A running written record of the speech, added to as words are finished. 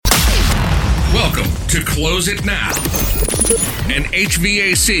to Close It Now, an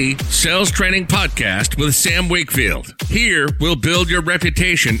HVAC sales training podcast with Sam Wakefield. Here, we'll build your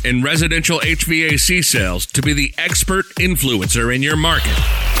reputation in residential HVAC sales to be the expert influencer in your market.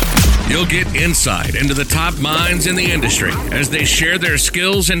 You'll get insight into the top minds in the industry as they share their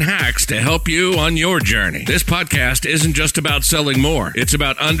skills and hacks to help you on your journey. This podcast isn't just about selling more. It's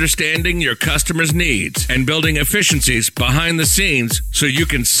about understanding your customers' needs and building efficiencies behind the scenes so you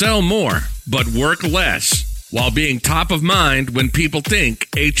can sell more but work less while being top of mind when people think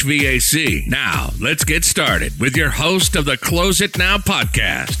HVAC. Now, let's get started with your host of the Close It Now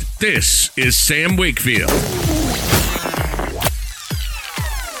podcast. This is Sam Wakefield.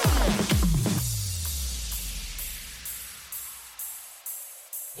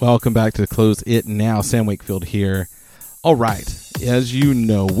 Welcome back to Close It Now. Sam Wakefield here. All right. As you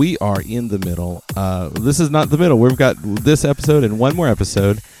know, we are in the middle. This is not the middle. We've got this episode and one more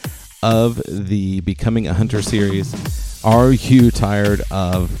episode of the Becoming a Hunter series. Are you tired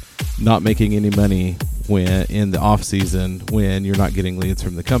of not making any money when in the off season when you're not getting leads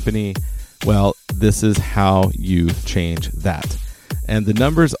from the company? Well, this is how you change that. And the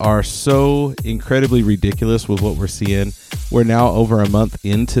numbers are so incredibly ridiculous with what we're seeing. We're now over a month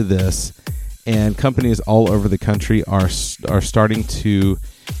into this, and companies all over the country are starting to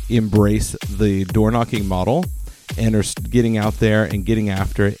embrace the door knocking model and are getting out there and getting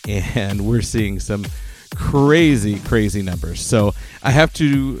after it. And we're seeing some crazy numbers. So I have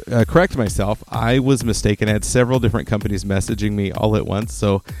to correct myself. I was mistaken. I had several different companies messaging me all at once.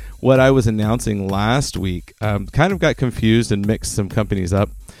 So what I was announcing last week kind of got confused and mixed some companies up.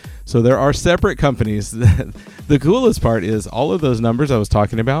 So there are separate companies. The coolest part is all of those numbers I was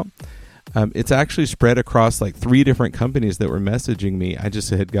talking about. It's actually spread across like 3 different companies that were messaging me. I just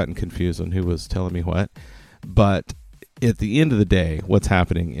had gotten confused on who was telling me what. But at the end of the day, what's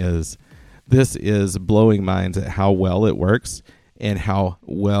happening is this is blowing minds at how well it works and how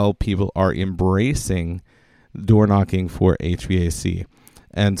well people are embracing door knocking for HVAC.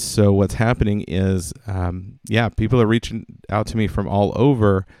 And so what's happening is, people are reaching out to me from all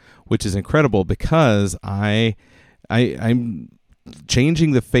over, which is incredible because I'm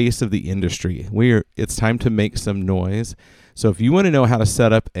changing the face of the industry. It's time to make some noise. So if you want to know how to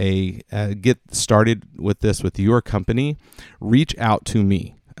set up get started with this with your company, reach out to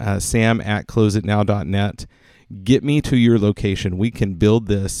me. Sam at closeitnow.net. Get me to your location. We can build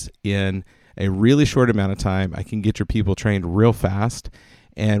this in a really short amount of time. I can get your people trained real fast,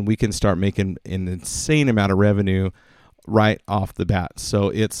 and we can start making an insane amount of revenue right off the bat. So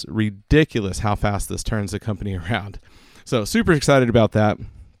it's ridiculous how fast this turns the company around. So super excited about that.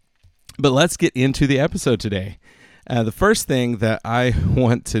 But let's get into the episode today. The first thing that I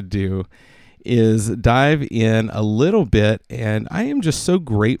want to do is dive in a little bit, and I am just so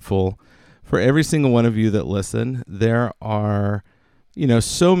grateful for every single one of you that listen. There are,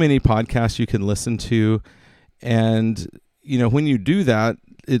 so many podcasts you can listen to, and when you do that,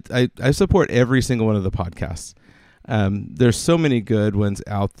 I support every single one of the podcasts. There's so many good ones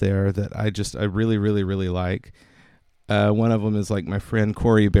out there that I really like. One of them is like my friend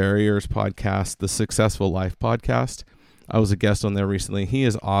Corey Barrier's podcast, the Successful Life podcast. I was a guest on there recently. He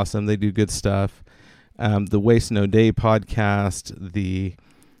is awesome. They do good stuff. The Waste No Day podcast.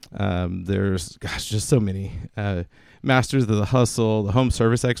 There's just so many. Masters of the Hustle, the Home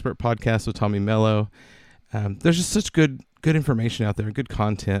Service Expert podcast with Tommy Mello. There's just such good information out there, good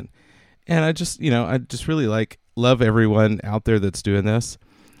content. And I just really love everyone out there that's doing this.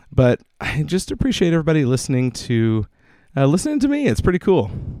 But I just appreciate everybody listening to me. It's pretty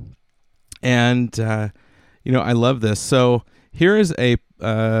cool. And, I love this. So here is a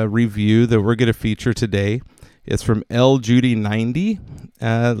review that we're going to feature today. It's from L. Judy 90.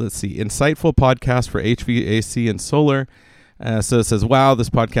 Let's see. Insightful podcast for HVAC and solar. So it says, wow, this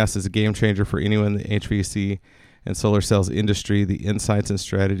podcast is a game changer for anyone in the HVAC and solar sales industry. The insights and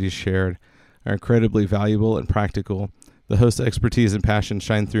strategies shared are incredibly valuable and practical. The host's expertise and passion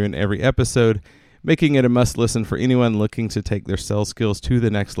shine through in every episode, making it a must-listen for anyone looking to take their sales skills to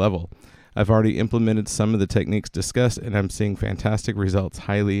the next level. I've already implemented some of the techniques discussed, and I'm seeing fantastic results.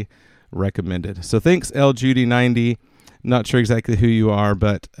 Highly recommended. So thanks, L. Judy 90. Not sure exactly who you are,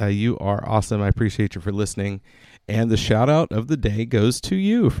 but you are awesome. I appreciate you for listening. And the shout-out of the day goes to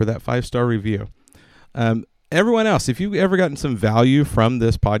you for that 5-star review. Everyone else, if you've ever gotten some value from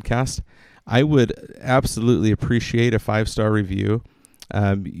this podcast, I would absolutely appreciate a 5-star review.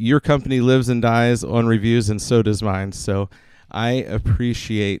 Your company lives and dies on reviews, and so does mine. So I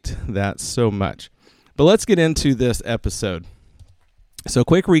appreciate that so much. But let's get into this episode. So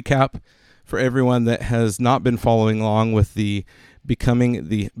quick recap for everyone that has not been following along with the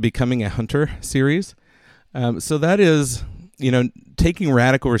Becoming a Hunter series. So that is, taking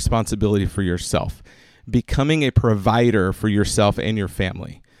radical responsibility for yourself, becoming a provider for yourself and your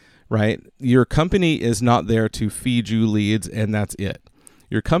family, right? Your company is not there to feed you leads and that's it.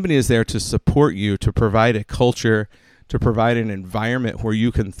 Your company is there to support you, to provide a culture, to provide an environment where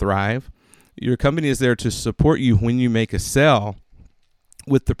you can thrive. Your company is there to support you when you make a sale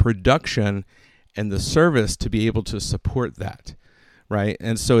with the production and the service to be able to support that, right?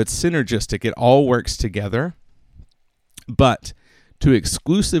 And so it's synergistic. It all works together. But to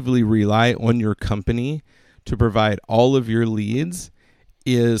exclusively rely on your company to provide all of your leads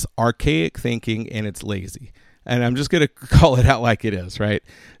is archaic thinking and it's lazy. And I'm just going to call it out like it is, right?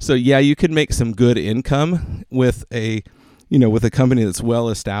 So yeah, you can make some good income with a company that's well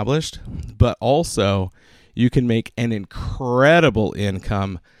established, but also you can make an incredible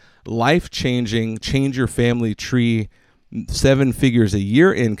income, life-changing, change your family tree, 7 figures a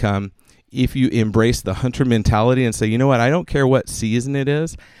year income if you embrace the hunter mentality and say, you know what, I don't care what season it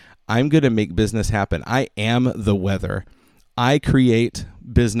is, I'm going to make business happen. I am the weather. I create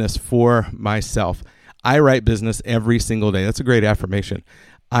business for myself. I write business every single day. That's a great affirmation.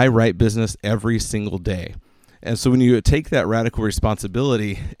 I write business every single day. And so when you take that radical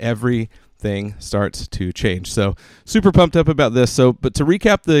responsibility, everything starts to change. So super pumped up about this. But to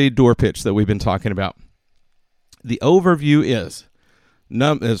recap the door pitch that we've been talking about, the overview is,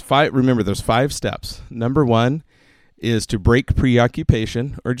 remember, there's 5 steps. Number 1 is to break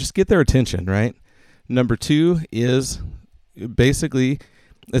preoccupation or just get their attention, right? Number 2 is basically,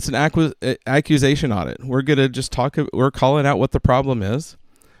 it's an accusation audit. We're going to just we're calling out what the problem is.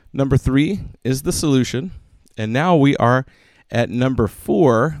 Number 3 is the solution. And now we are at number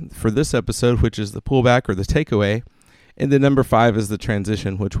 4 for this episode, which is the pullback or the takeaway. And then number 5 is the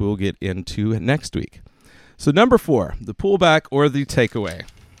transition, which we'll get into next week. So number 4, the pullback or the takeaway.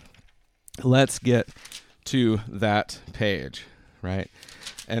 Let's get to that page, right?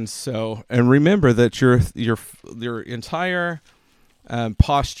 And remember that your entire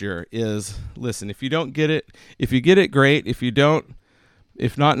posture is, listen, if you don't get it, if you get it, great.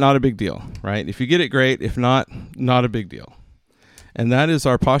 If not, not a big deal, right? If you get it, great. If not, not a big deal. And that is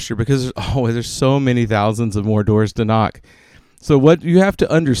our posture, because there's so many thousands of more doors to knock. So what you have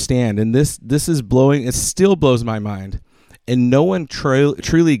to understand, and this is blowing, it still blows my mind, and no one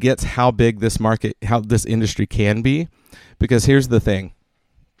truly gets how big this market, how this industry can be, because here's the thing.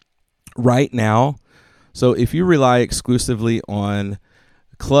 Right now, so if you rely exclusively on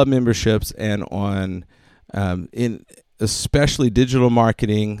club memberships and on especially digital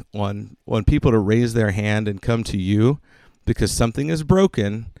marketing, on people to raise their hand and come to you because something is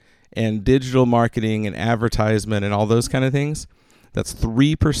broken, and digital marketing and advertisement and all those kind of things, that's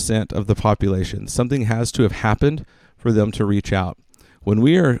 3% of the population. Something has to have happened for them to reach out. When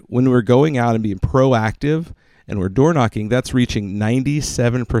we're going out and being proactive and we're door knocking, that's reaching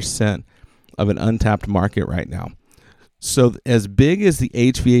 97% of an untapped market right now. So as big as the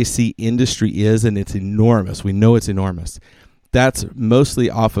HVAC industry is, and it's enormous, we know it's enormous, that's mostly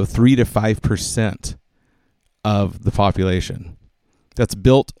off of 3 to 5% of the population. That's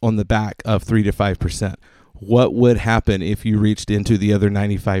built on the back of 3 to 5%. What would happen if you reached into the other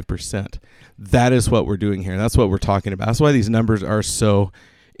 95%? That is what we're doing here. That's what we're talking about. That's why these numbers are so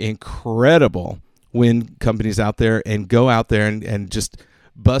incredible when companies out there and go out there and just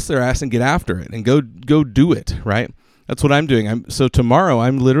bust their ass and get after it and go do it, right? That's what I'm doing. So tomorrow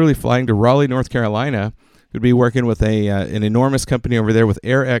I'm literally flying to Raleigh, North Carolina. Could be working with an enormous company over there with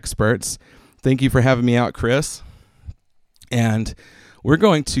Air Experts. Thank you for having me out, Chris. And we're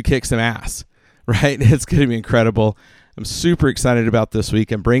going to kick some ass, right? It's going to be incredible. I'm super excited about this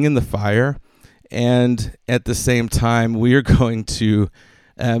week. I'm bringing the fire, and at the same time, we are going to.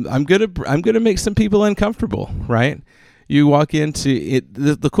 I'm gonna make some people uncomfortable, right? You walk into it.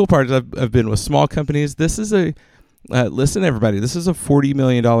 The cool part is I've been with small companies. This is listen, everybody. This is a $40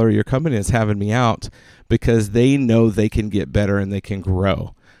 million a year company that's having me out because they know they can get better and they can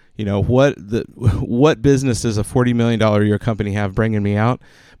grow. You know, what business does a $40 million a year company have bringing me out?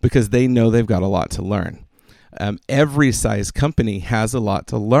 Because they know they've got a lot to learn. Every size company has a lot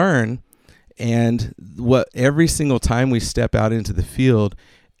to learn, and every single time we step out into the field,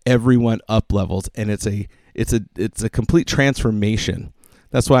 everyone up levels, and it's a complete transformation.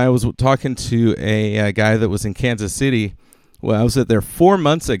 That's why I was talking to a guy that was in Kansas City. Well, I was there 4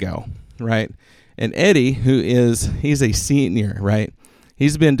 months ago, right? And Eddie, he's a senior, right?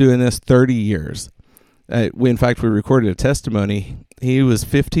 He's been doing this 30 years. In fact, we recorded a testimony. He was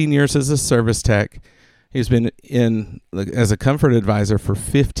 15 years as a service tech. He's been as a comfort advisor for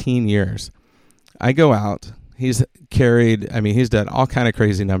 15 years. I go out. He's done all kind of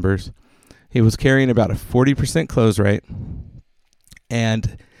crazy numbers. He was carrying about a 40% close rate.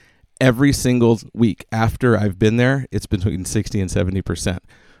 And every single week after I've been there, it's between 60 and 70%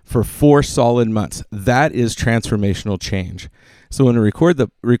 for 4 solid months. That is transformational change. So when I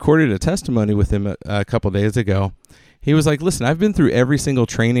recorded a testimony with him a couple days ago, he was like, listen, I've been through every single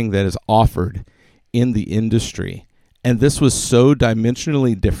training that is offered in the industry. And this was so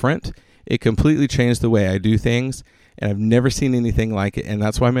dimensionally different. It completely changed the way I do things. And I've never seen anything like it. And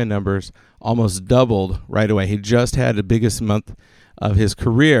that's why my numbers almost doubled right away. He just had the biggest month of his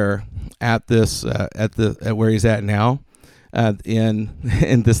career at this at where he's at now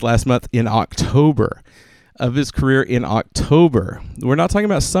in this last month in October of his career in October. We're not talking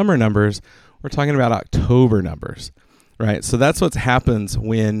about summer numbers. We're talking about October numbers, right? So that's what happens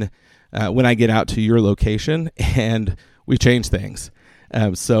when I get out to your location and we change things.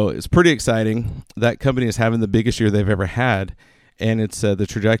 So it's pretty exciting. That company is having the biggest year they've ever had, and it's the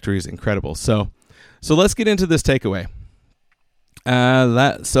trajectory is incredible. So let's get into this takeaway.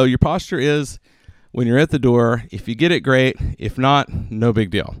 So your posture is when you're at the door. If you get it, great. If not, no big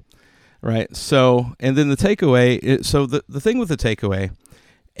deal, right? So, and then the takeaway. So the thing with the takeaway,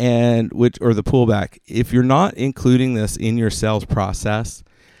 or the pullback, if you're not including this in your sales process,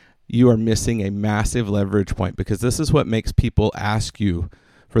 you are missing a massive leverage point, because this is what makes people ask you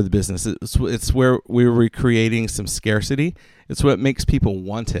for the business. It's where we're recreating some scarcity. It's what makes people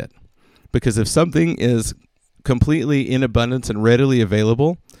want it, because if something is completely in abundance and readily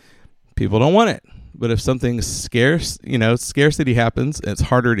available, people don't want it. But if something's scarce, scarcity happens, and it's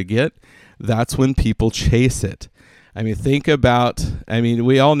harder to get, that's when people chase it.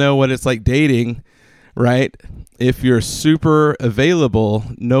 We all know what it's like dating, right? If you're super available,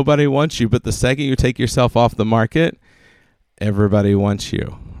 nobody wants you. But the second you take yourself off the market, everybody wants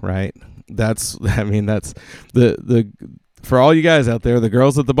you, right? That's the for all you guys out there, the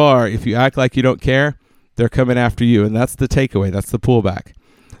girls at the bar, if you act like you don't care, they're coming after you. And that's the takeaway. That's the pullback.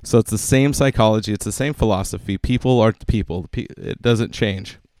 So it's the same psychology. It's the same philosophy. People are people. It doesn't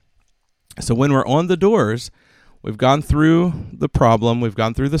change. So when we're on the doors, we've gone through the problem. We've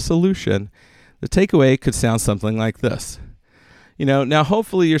gone through the solution. The takeaway could sound something like this. Now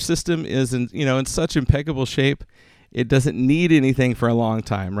hopefully your system is in such impeccable shape, it doesn't need anything for a long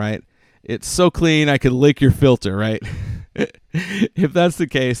time, right? It's so clean I could lick your filter, right? If that's the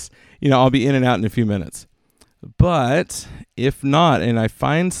case, I'll be in and out in a few minutes. But if not, and I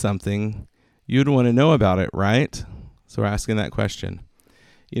find something, you'd want to know about it, right? So we're asking that question.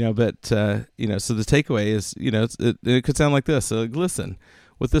 So the takeaway is, it could sound like this. So listen,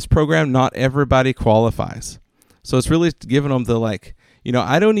 with this program, not everybody qualifies. So it's really giving them the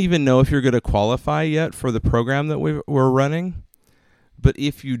I don't even know if you're going to qualify yet for the program that we're running. But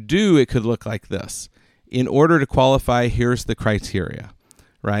if you do, it could look like this. In order to qualify, here's the criteria,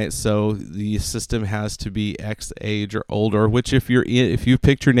 right? So the system has to be X age or older, which if you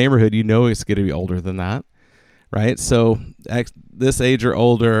picked your neighborhood, it's going to be older than that, right? So this age or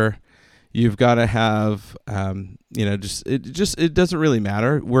older, you've got to have, it doesn't really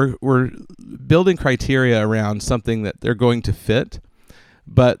matter. We're building criteria around something that they're going to fit.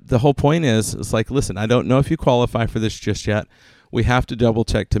 But the whole point is, it's like, listen, I don't know if you qualify for this just yet. We have to double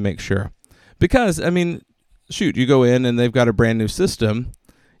check to make sure. Because, you go in and they've got a brand new system.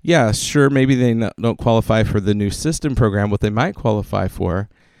 Yeah, sure, maybe they don't qualify for the new system program. What they might qualify for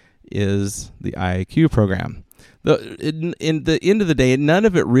is the IAQ program. In the end of the day, none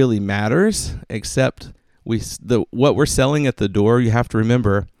of it really matters, except what we're selling at the door, you have to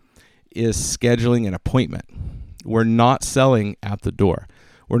remember, is scheduling an appointment. We're not selling at the door.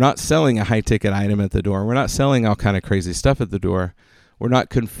 We're not selling a high-ticket item at the door. We're not selling all kind of crazy stuff at the door. We're not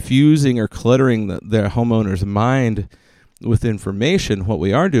confusing or cluttering the homeowner's mind with information. What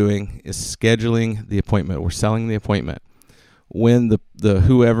we are doing is scheduling the appointment. We're selling the appointment. When the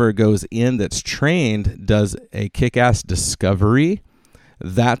whoever goes in that's trained does a kick-ass discovery,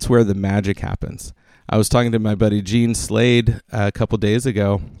 that's where the magic happens. I was talking to my buddy Gene Slade a couple days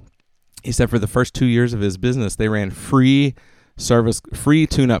ago. He said for the first 2 years of his business, they ran free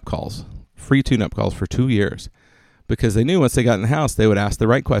tune-up calls for 2 years, because they knew once they got in the house, they would ask the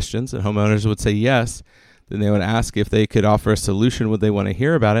right questions and homeowners would say yes. Then they would ask if they could offer a solution. Would they want to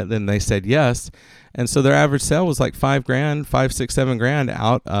hear about it? Then they said yes. And so their average sale was like $5,000, $5,000, $6,000, $7,000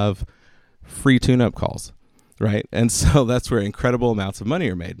 out of free tune-up calls, right? And so that's where incredible amounts of money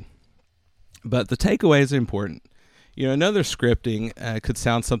are made. But the takeaway is important. Another scripting could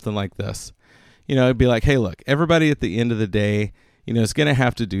sound something like this. It'd be like, hey, look, everybody at the end of the day, is going to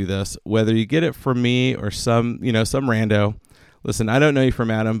have to do this, whether you get it from me or some rando. Listen, I don't know you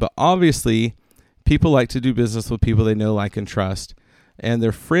from Adam, but obviously people like to do business with people they know, like, and trust. and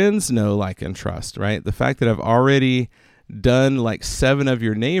their friends know, like, and trust, right? The fact that I've already done like 7 of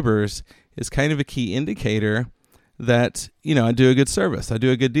your neighbors is kind of a key indicator that, I do a good service. I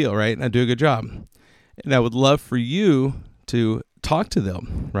do a good deal, right? And I do a good job. And I would love for you to talk to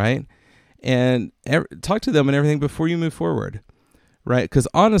them, right? And talk to them and everything before you move forward, right? Because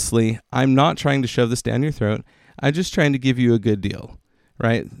honestly, I'm not trying to shove this down your throat. I'm just trying to give you a good deal,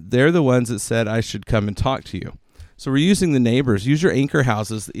 right? They're the ones that said I should come and talk to you. So we're using the neighbors. Use your anchor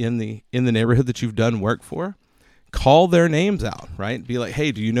houses in the neighborhood that you've done work for. Call their names out, right? Be like,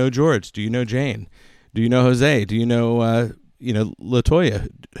 hey, do you know George? Do you know Jane? Do you know Jose? Do you know, LaToya?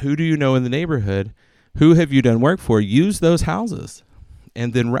 Who do you know in the neighborhood? Who have you done work for? Use those houses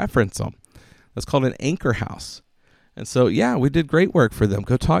and then reference them. That's called an anchor house. And so, yeah, we did great work for them.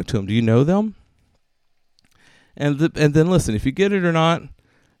 Go talk to them. Do you know them? And then listen, if you get it or not,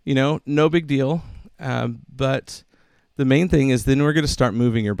 no big deal. But the main thing is then we're going to start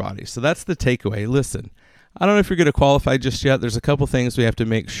moving your body. So that's the takeaway. Listen, I don't know if you're going to qualify just yet. There's a couple things we have to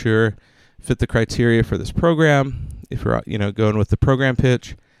make sure fit the criteria for this program. If you're, going with the program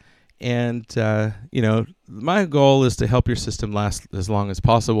pitch. And, my goal is to help your system last as long as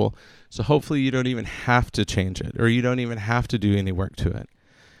possible. So hopefully you don't even have to change it, or you don't even have to do any work to it.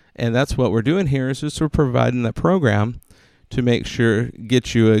 And that's what we're doing here, is just we're providing that program to make sure,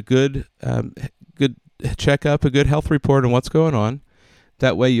 get you a good checkup, a good health report on what's going on.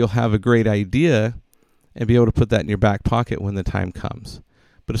 That way you'll have a great idea and be able to put that in your back pocket when the time comes.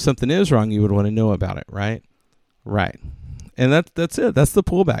 But if something is wrong, you would want to know about it, right? Right. And that's it. That's the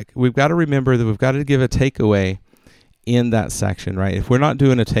pullback. We've got to remember that we've got to give a takeaway in that section, right? If we're not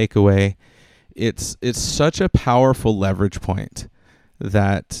doing a takeaway, it's such a powerful leverage point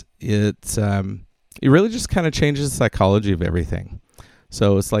that it really just kind of changes the psychology of everything.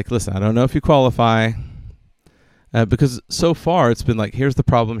 So it's like, listen, I don't know if you qualify, because so far it's been like, here's the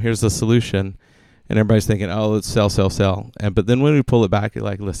problem, here's the solution, and everybody's thinking, oh, let's sell. But then when we pull it back, you're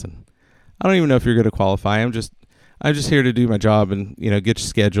like, listen, I don't even know if you're going to qualify. I'm just here to do my job and, get you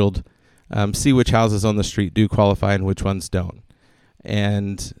scheduled, see which houses on the street do qualify and which ones don't.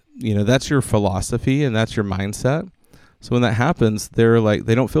 And, that's your philosophy and that's your mindset. So when that happens,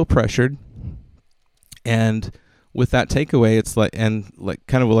 they don't feel pressured. And with that takeaway, it's like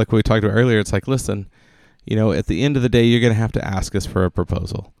kind of like what we talked about earlier, it's like, listen, at the end of the day, you're going to have to ask us for a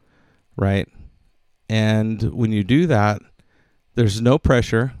proposal, right? And when you do that, there's no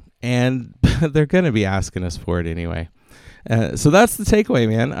pressure, and they're going to be asking us for it anyway. So that's the takeaway,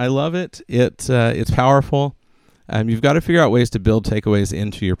 man. I love it. It's powerful. You've got to figure out ways to build takeaways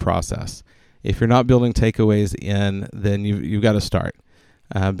into your process. If you're not building takeaways in, then you've got to start,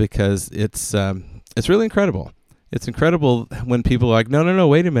 because it's really incredible. It's incredible when people are like, no,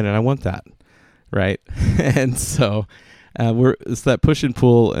 wait a minute, I want that, right? And so it's that push and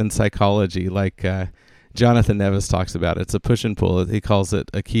pull in psychology, like Jonathan Nevis talks about. It's a push and pull. He calls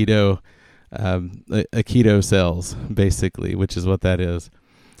it a keto sales, basically, which is what that is.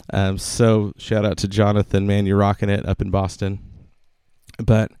 So shout out to Jonathan, man, you're rocking it up in Boston.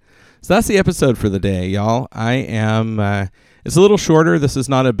 But so that's the episode for the day, y'all. I am. It's a little shorter. This is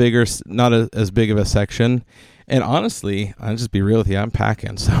not as big of a section. And honestly, I'll just be real with you. I'm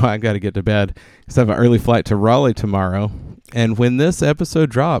packing, so I got to get to bed because I have an early flight to Raleigh tomorrow. And when this episode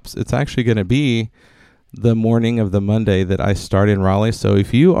drops, it's actually going to be the morning of the Monday that I start in Raleigh. So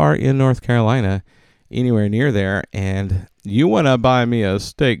if you are in North Carolina, anywhere near there, and you want to buy me a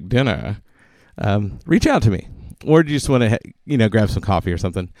steak dinner, reach out to me. Or do you just want to, grab some coffee or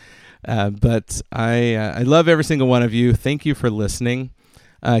something? But I love every single one of you. Thank you for listening.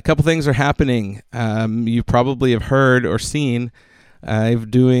 A couple things are happening. You probably have heard or seen. I'm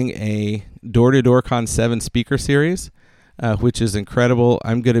doing a Door-to-Door Con 7 speaker series, which is incredible.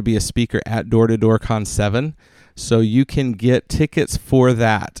 I'm going to be a speaker at Door-to-Door Con 7, so you can get tickets for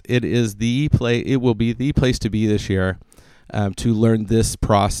that. It will be the place to be this year, to learn this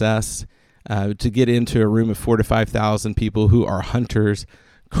process, to get into a room of 4,000 to 5,000 people who are hunters,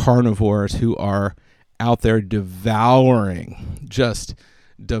 carnivores, who are out there devouring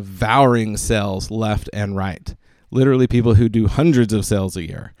cells left and right. Literally people who do hundreds of cells a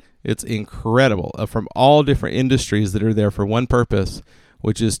year. It's incredible, from all different industries that are there for one purpose,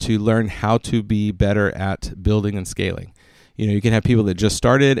 which is to learn how to be better at building and scaling. You can have people that just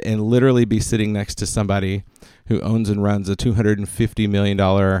started and literally be sitting next to somebody who owns and runs a $250 million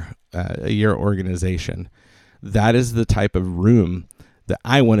a year organization. That is the type of room that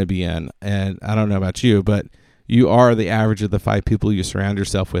I want to be in. And I don't know about you, but you are the average of the 5 people you surround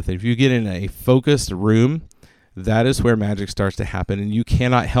yourself with. If you get in a focused room, that is where magic starts to happen, and you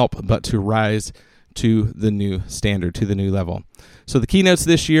cannot help but to rise to the new standard, to the new level. So the keynotes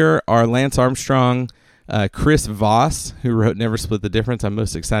this year are Lance Armstrong, Chris Voss, who wrote Never Split the Difference. I'm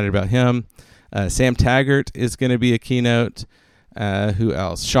most excited about him. Sam Taggart is going to be a keynote. Who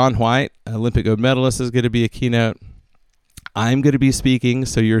else? Shaun White, Olympic gold medalist, is going to be a keynote. I'm going to be speaking,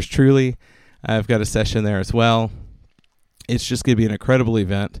 so yours truly. I've got a session there as well. It's just going to be an incredible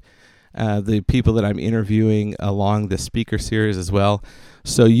event. The people that I'm interviewing along the speaker series as well.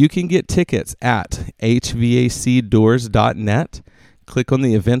 So you can get tickets at hvacdoors.net. Click on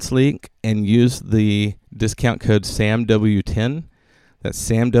the events link and use the discount code SAMW10. That's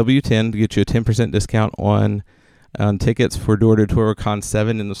SAMW10 to get you a 10% discount on tickets for Door to ToroCon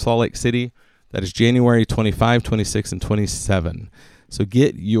 7 in the Salt Lake City. That is January 25, 26, and 27. So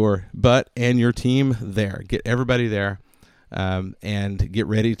get your butt and your team there. Get everybody there and get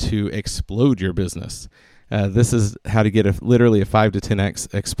ready to explode your business. This is how to get literally a 5 to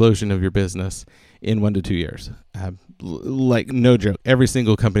 10x explosion of your business in 1 to 2 years. Like, no joke. Every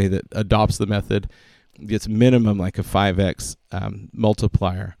single company that adopts the method gets minimum like a 5x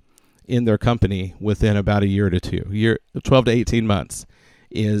multiplier in their company within about a year to 2. 12 to 18 months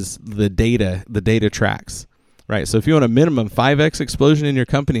is the data tracks, right? So if you want a minimum 5x explosion in your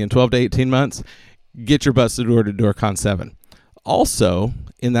company in 12 to 18 months, get your butts to ToroCon 7. Also,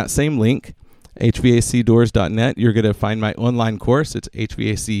 in that same link, hvacdoors.net, you're going to find my online course. It's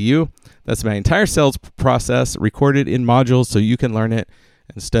HVACU. That's my entire sales process recorded in modules so you can learn it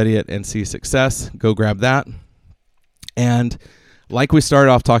and study it and see success. Go grab that. And like we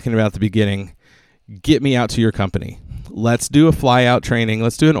started off talking about at the beginning, get me out to your company. Let's do a fly out training.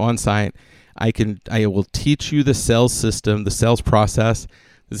 Let's do an on-site. I will teach you the sales system, the sales process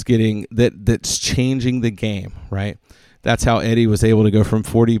that's changing the game, right? That's how Eddie was able to go from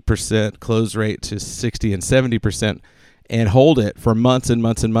 40% close rate to 60 and 70% and hold it for months and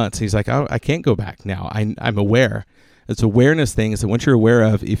months and months. He's like, I can't go back now. I'm aware. It's awareness things that once you're aware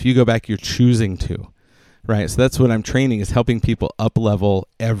of, if you go back, you're choosing to, right? So that's what I'm training, is helping people up-level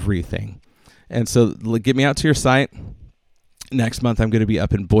everything. And so get me out to your site. Next month, I'm going to be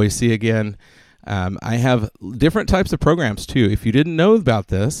up in Boise again. I have different types of programs too. If you didn't know about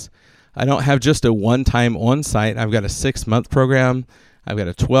this, I don't have just a one-time on-site. I've got a 6-month program. I've got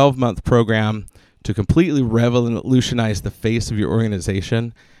a 12-month program to completely revolutionize the face of your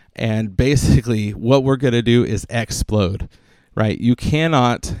organization. And basically, what we're going to do is explode, right? You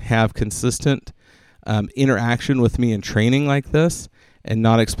cannot have consistent interaction with me in training like this and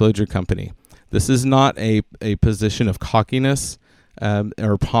not explode your company. This is not a position of cockiness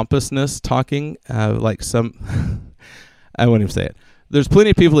or pompousness talking like some. I won't even say it. There's plenty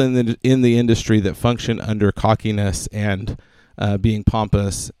of people in the industry that function under cockiness and being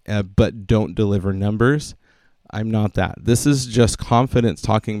pompous, but don't deliver numbers. I'm not that. This is just confidence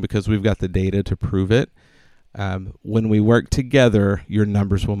talking because we've got the data to prove it. When we work together, your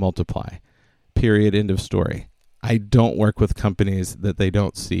numbers will multiply. Period. End of story. I don't work with companies that they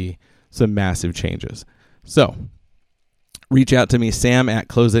don't see some massive changes. So reach out to me,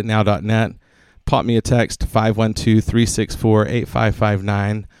 sam@closeitnow.net. Pop me a text,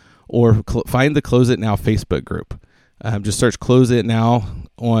 512-364-8559, or find the Close It Now Facebook group. Just search Close It Now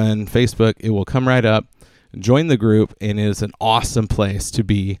on Facebook. It will come right up. Join the group, and it is an awesome place to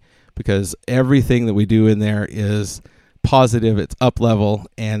be because everything that we do in there is positive. It's up level,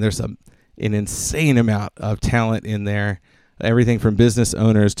 and there's an insane amount of talent in there. Everything from business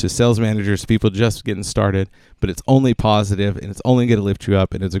owners to sales managers, people just getting started, but it's only positive, and it's only going to lift you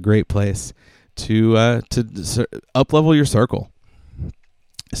up, and it's a great place to up-level your circle.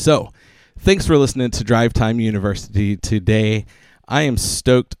 So, thanks for listening to Drive Time University today. I am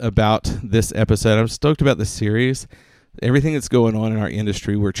stoked about this episode. I'm stoked about this series. Everything that's going on in our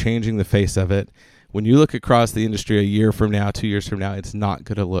industry, we're changing the face of it. When you look across the industry a year from now, 2 years from now, it's not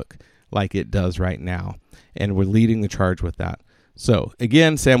going to look like it does right now. And we're leading the charge with that. So,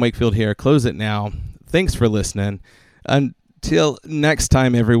 again, Sam Wakefield here. Close It Now. Thanks for listening. Until next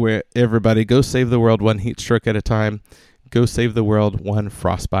time, everybody, go save the world one heat stroke at a time. Go save the world one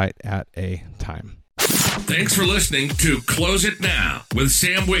frostbite at a time. Thanks for listening to Close It Now with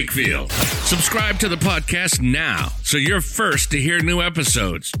Sam Wakefield. Subscribe to the podcast now so you're first to hear new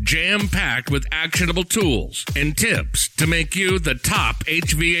episodes, jam-packed with actionable tools and tips to make you the top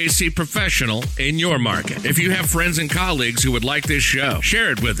HVAC professional in your market. If you have friends and colleagues who would like this show,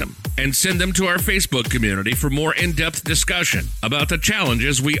 share it with them and send them to our Facebook community for more in-depth discussion about the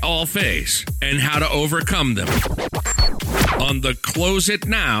challenges we all face and how to overcome them on the Close It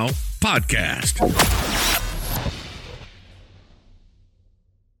Now podcast.